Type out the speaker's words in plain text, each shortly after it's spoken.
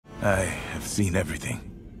I have seen everything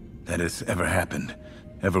that has ever happened,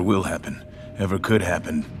 ever will happen, ever could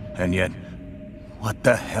happen, and yet, what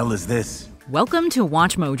the hell is this? Welcome to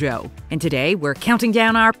Watch Mojo, and today we're counting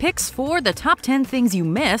down our picks for the top 10 things you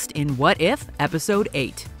missed in What If Episode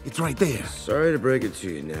 8. It's right there. Sorry to break it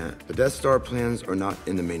to you, Nat, but Death Star plans are not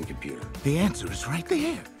in the main computer. The answer is right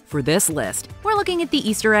there. For this list, we're looking at the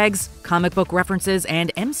Easter eggs, comic book references,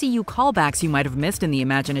 and MCU callbacks you might have missed in the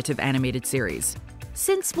imaginative animated series.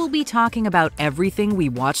 Since we'll be talking about everything we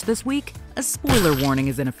watched this week, a spoiler warning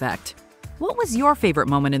is in effect. What was your favorite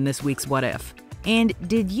moment in this week's What If? And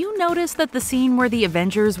did you notice that the scene where the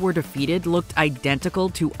Avengers were defeated looked identical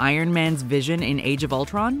to Iron Man's vision in Age of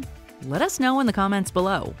Ultron? Let us know in the comments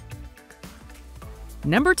below.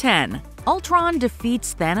 Number 10. Ultron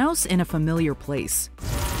defeats Thanos in a familiar place.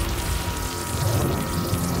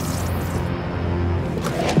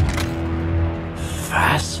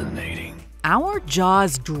 Fascinating. Our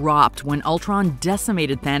jaws dropped when Ultron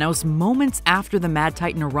decimated Thanos moments after the Mad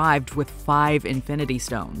Titan arrived with 5 Infinity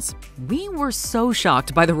Stones. We were so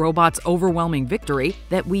shocked by the robot's overwhelming victory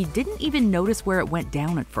that we didn't even notice where it went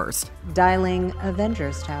down at first. Dialing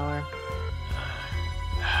Avengers Tower.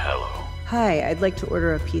 Hello. Hi, I'd like to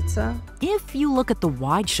order a pizza. If you look at the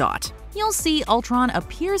wide shot, you'll see Ultron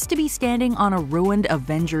appears to be standing on a ruined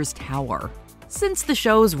Avengers Tower. Since the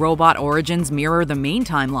show's robot origins mirror the main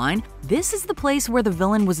timeline, this is the place where the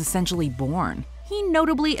villain was essentially born. He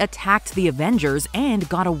notably attacked the Avengers and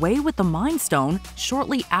got away with the Mind Stone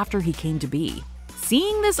shortly after he came to be.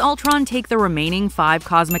 Seeing this Ultron take the remaining 5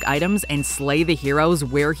 cosmic items and slay the heroes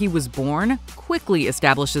where he was born quickly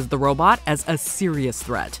establishes the robot as a serious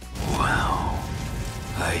threat. Wow.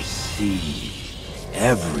 I see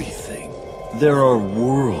everything. There are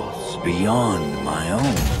worlds beyond my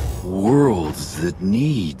own. Worlds that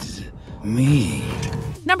need me.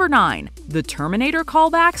 Number 9. The Terminator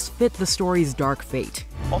callbacks fit the story's dark fate.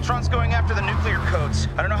 Ultron's going after the nuclear codes.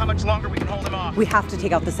 I don't know how much longer we can hold him off. We have to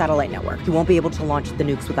take out the satellite network. He won't be able to launch the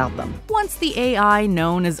nukes without them. Once the AI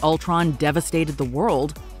known as Ultron devastated the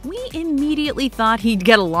world, we immediately thought he'd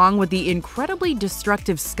get along with the incredibly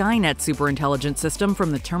destructive Skynet superintelligence system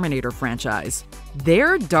from the Terminator franchise.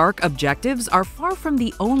 Their dark objectives are far from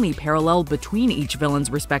the only parallel between each villain's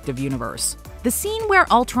respective universe. The scene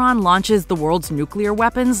where Ultron launches the world's nuclear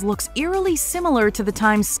weapons looks eerily similar to the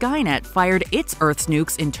time Skynet fired its Earth's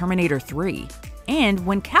nukes in Terminator 3. And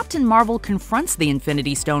when Captain Marvel confronts the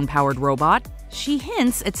Infinity Stone-powered robot, she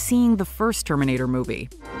hints at seeing the first Terminator movie.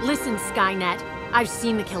 Listen, Skynet, I've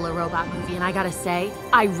seen the Killer Robot movie, and I gotta say,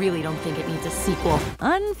 I really don't think it needs a sequel.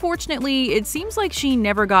 Unfortunately, it seems like she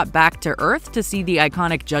never got back to Earth to see the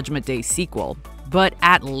iconic Judgment Day sequel. But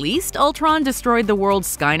at least Ultron destroyed the world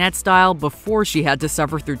Skynet style before she had to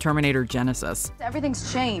suffer through Terminator Genesis.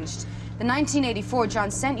 Everything's changed. The 1984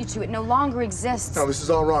 John sent you to, it no longer exists. No, this is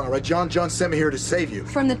all wrong, all right? John sent me here to save you.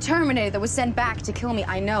 From the Terminator that was sent back to kill me,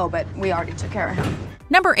 I know, but we already took care of him.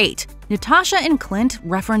 Number 8. Natasha and Clint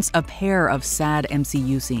reference a pair of sad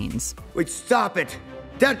MCU scenes. Wait, stop it!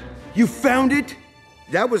 You found it?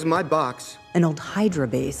 That was my box. An old Hydra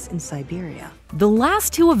base in Siberia. The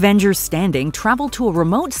last 2 Avengers standing traveled to a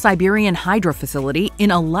remote Siberian Hydra facility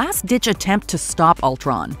in a last-ditch attempt to stop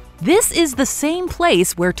Ultron. This is the same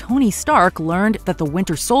place where Tony Stark learned that the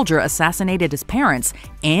Winter Soldier assassinated his parents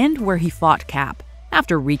and where he fought Cap.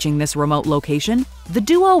 After reaching this remote location, the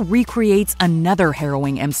duo recreates another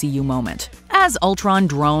harrowing MCU moment. As Ultron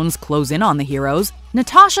drones close in on the heroes,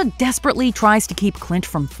 Natasha desperately tries to keep Clint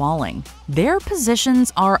from falling. Their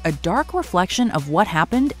positions are a dark reflection of what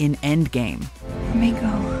happened in Endgame. Let me go.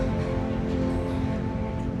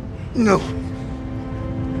 No.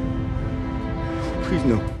 Please,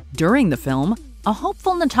 no. During the film, a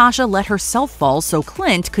hopeful Natasha let herself fall so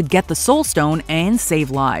Clint could get the Soul Stone and save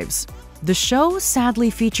lives. The show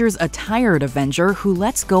sadly features a tired Avenger who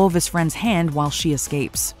lets go of his friend's hand while she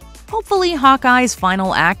escapes. Hopefully, Hawkeye's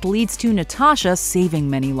final act leads to Natasha saving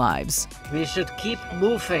many lives. We should keep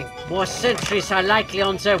moving. More sentries are likely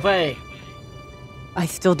on their way. I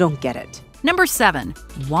still don't get it. Number 7.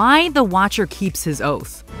 Why the Watcher keeps his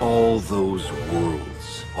oath. All those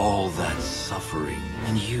worlds, all that suffering,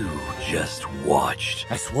 and you just watched.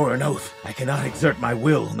 I swore an oath. I cannot exert my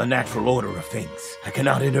will in the natural order of things. I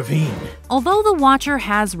cannot intervene. Although the Watcher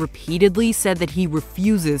has repeatedly said that he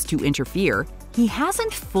refuses to interfere, he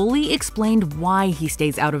hasn't fully explained why he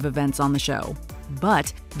stays out of events on the show.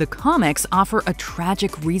 But the comics offer a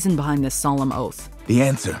tragic reason behind this solemn oath. The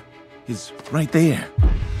answer is right there.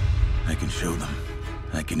 I can show them.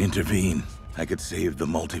 I can intervene. I could save the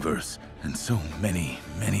multiverse. And so many,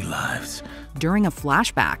 many lives. During a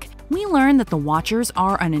flashback, we learn that the Watchers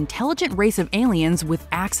are an intelligent race of aliens with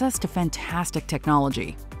access to fantastic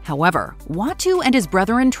technology. However, Uatu and his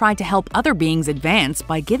brethren tried to help other beings advance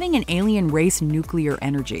by giving an alien race nuclear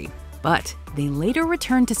energy. But they later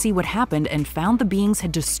returned to see what happened and found the beings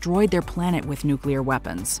had destroyed their planet with nuclear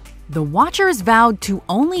weapons. The Watchers vowed to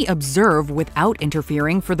only observe without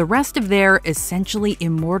interfering for the rest of their essentially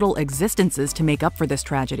immortal existences to make up for this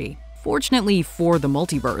tragedy. Fortunately for the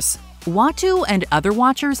multiverse, Uatu and other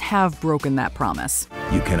Watchers have broken that promise.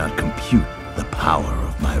 You cannot compute the power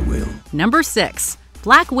of my will. Number 6.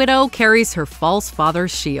 Black Widow carries her false father's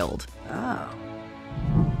shield. Oh.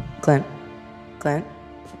 Clint.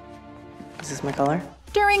 Is this my color?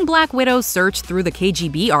 During Black Widow's search through the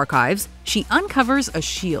KGB archives, she uncovers a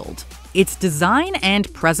shield. Its design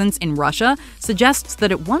and presence in Russia suggests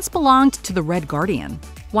that it once belonged to the Red Guardian.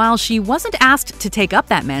 While she wasn't asked to take up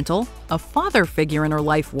that mantle, a father figure in her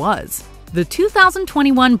life was. The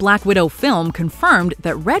 2021 Black Widow film confirmed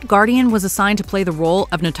that Red Guardian was assigned to play the role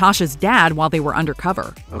of Natasha's dad while they were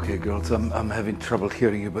undercover. Okay, girls, I'm having trouble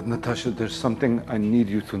hearing you, but Natasha, there's something I need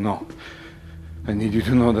you to know. I need you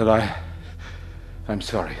to know that I'm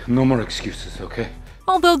sorry. No more excuses, okay?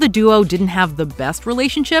 Although the duo didn't have the best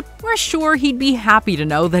relationship, we're sure he'd be happy to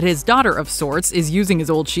know that his daughter of sorts is using his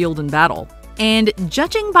old shield in battle. And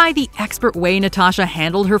judging by the expert way Natasha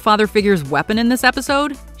handled her father figure's weapon in this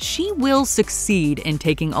episode, she will succeed in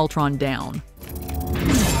taking Ultron down.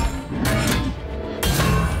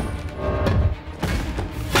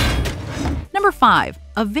 Number 5.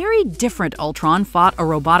 A very different Ultron fought a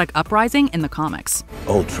robotic uprising in the comics.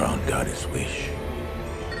 Ultron got his wish.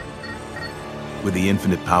 With the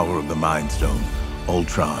infinite power of the Mind Stone,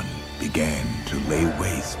 Ultron began to lay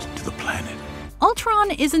waste to the planet. Ultron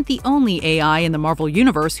isn't the only AI in the Marvel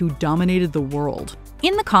Universe who dominated the world.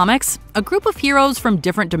 In the comics, a group of heroes from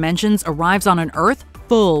different dimensions arrives on an Earth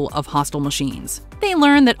full of hostile machines. They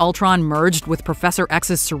learn that Ultron merged with Professor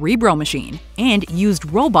X's Cerebro machine and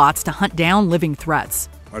used robots to hunt down living threats.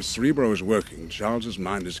 While Cerebro is working, Charles's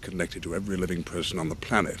mind is connected to every living person on the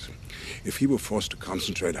planet. If he were forced to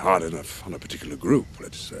concentrate hard enough on a particular group,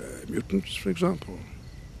 let's say mutants, for example,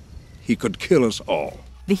 he could kill us all.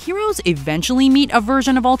 The heroes eventually meet a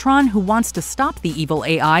version of Ultron who wants to stop the evil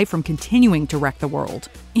AI from continuing to wreck the world.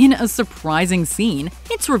 In a surprising scene,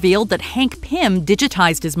 it's revealed that Hank Pym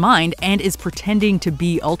digitized his mind and is pretending to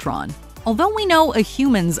be Ultron. Although we know a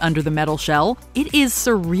human's under the metal shell, it is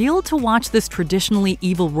surreal to watch this traditionally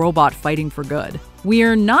evil robot fighting for good.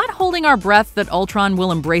 We're not holding our breath that Ultron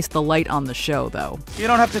will embrace the light on the show, though. You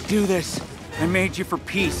don't have to do this. I made you for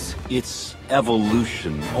peace. It's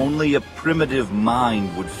evolution. Only a primitive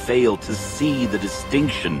mind would fail to see the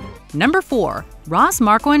distinction. Number 4. Ross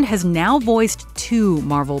Marquand has now voiced 2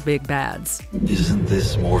 Marvel big bads. Isn't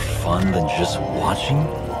this more fun than just watching?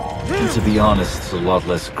 And to be honest, it's a lot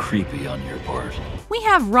less creepy on your part. We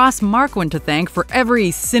have Ross Marquand to thank for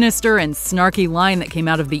every sinister and snarky line that came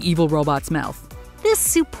out of the evil robot's mouth. This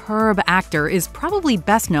superb actor is probably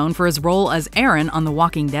best known for his role as Aaron on The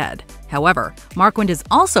Walking Dead. However, Marquand is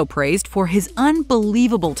also praised for his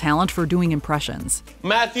unbelievable talent for doing impressions.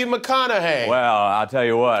 Matthew McConaughey. Well, I'll tell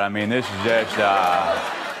you what, I mean, this is just,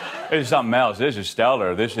 this is something else. This is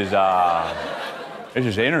stellar. This is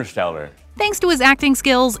interstellar. Thanks to his acting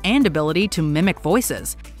skills and ability to mimic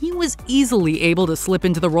voices, he was easily able to slip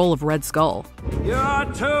into the role of Red Skull. You're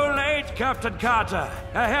too late, Captain Carter.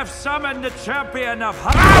 I have summoned the champion of...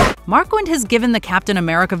 Marquand has given the Captain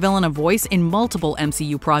America villain a voice in multiple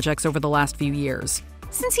MCU projects over the last few years.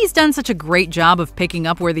 Since he's done such a great job of picking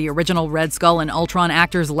up where the original Red Skull and Ultron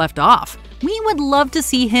actors left off, we would love to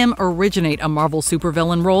see him originate a Marvel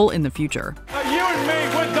supervillain role in the future. You and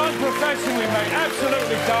me, we're done professionally, mate.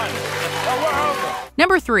 Absolutely done.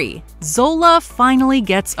 Number 3. Zola finally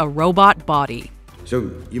gets a robot body. So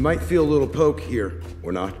you might feel a little poke here,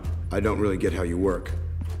 or not. I don't really get how you work.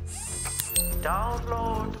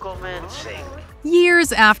 Download commencing.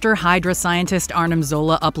 Years after Hydra scientist Arnim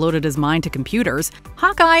Zola uploaded his mind to computers,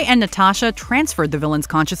 Hawkeye and Natasha transferred the villain's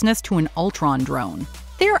consciousness to an Ultron drone.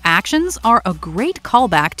 Their actions are a great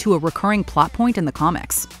callback to a recurring plot point in the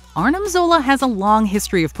comics. Arnim Zola has a long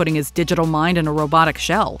history of putting his digital mind in a robotic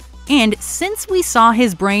shell. And since we saw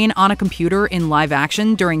his brain on a computer in live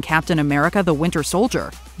action during Captain America: The Winter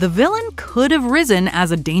Soldier, the villain could have risen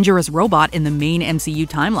as a dangerous robot in the main MCU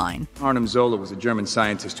timeline. Arnim Zola was a German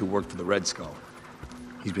scientist who worked for the Red Skull.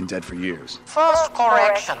 He's been dead for years. First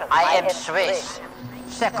correction, I am Swiss.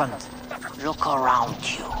 Second, look around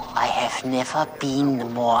you. I have never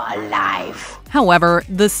been more alive. However,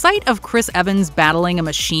 the sight of Chris Evans battling a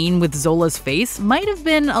machine with Zola's face might have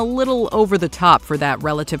been a little over the top for that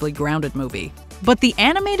relatively grounded movie. But the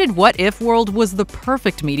animated What If world was the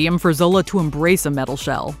perfect medium for Zola to embrace a metal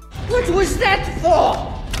shell. What was that for?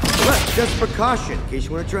 What? Just precaution, in case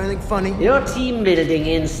you want to try anything funny. Your team-building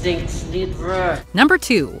instincts need work. Number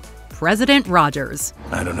 2. President Rogers.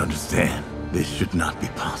 I don't understand. This should not be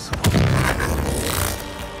possible.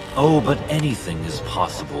 Oh, but anything is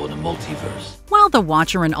possible in a multiverse. While the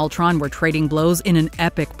Watcher and Ultron were trading blows in an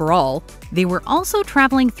epic brawl, they were also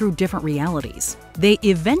traveling through different realities. They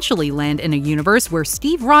eventually land in a universe where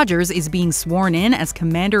Steve Rogers is being sworn in as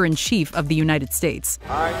Commander-in-Chief of the United States.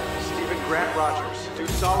 I, Stephen Grant Rogers, do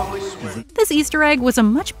solemnly swear. This Easter egg was a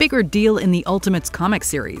much bigger deal in the Ultimates comic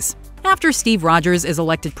series. After Steve Rogers is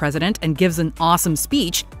elected president and gives an awesome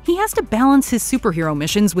speech, he has to balance his superhero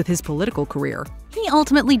missions with his political career. He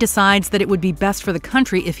ultimately decides that it would be best for the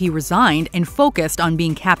country if he resigned and focused on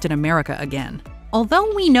being Captain America again.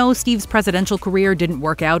 Although we know Steve's presidential career didn't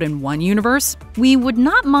work out in one universe, we would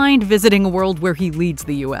not mind visiting a world where he leads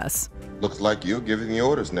the US. Looks like you're giving the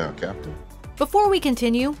orders now, Captain. Before we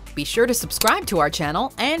continue, be sure to subscribe to our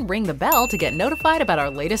channel and ring the bell to get notified about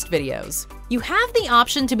our latest videos. You have the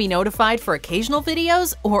option to be notified for occasional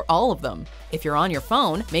videos or all of them. If you're on your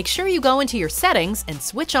phone, make sure you go into your settings and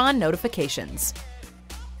switch on notifications.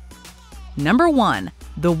 Number 1.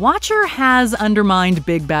 The Watcher has undermined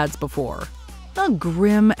big bads before. A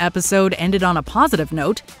grim episode ended on a positive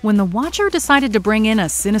note when the Watcher decided to bring in a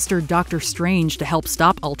sinister Doctor Strange to help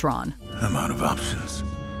stop Ultron. I'm out of options.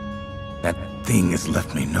 That thing has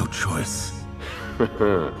left me no choice.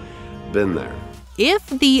 Been there. If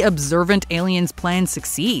the observant alien's plan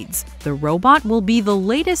succeeds, the robot will be the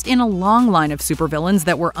latest in a long line of supervillains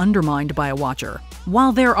that were undermined by a Watcher.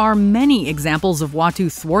 While there are many examples of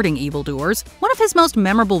Uatu thwarting evildoers, one of his most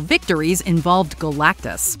memorable victories involved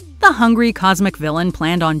Galactus. The hungry cosmic villain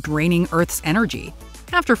planned on draining Earth's energy.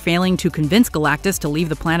 After failing to convince Galactus to leave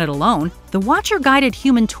the planet alone, the Watcher guided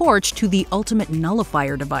Human Torch to the ultimate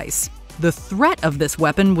nullifier device. The threat of this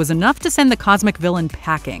weapon was enough to send the cosmic villain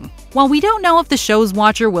packing. While we don't know if the show's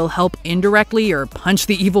Watcher will help indirectly or punch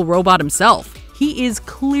the evil robot himself, he is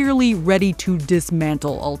clearly ready to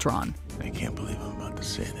dismantle Ultron. I can't believe I'm about to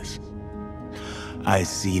say this. I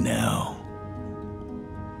see now.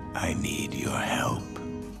 I need your help.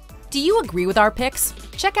 Do you agree with our picks?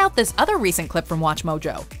 Check out this other recent clip from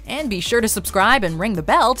WatchMojo, and be sure to subscribe and ring the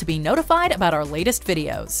bell to be notified about our latest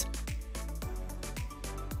videos.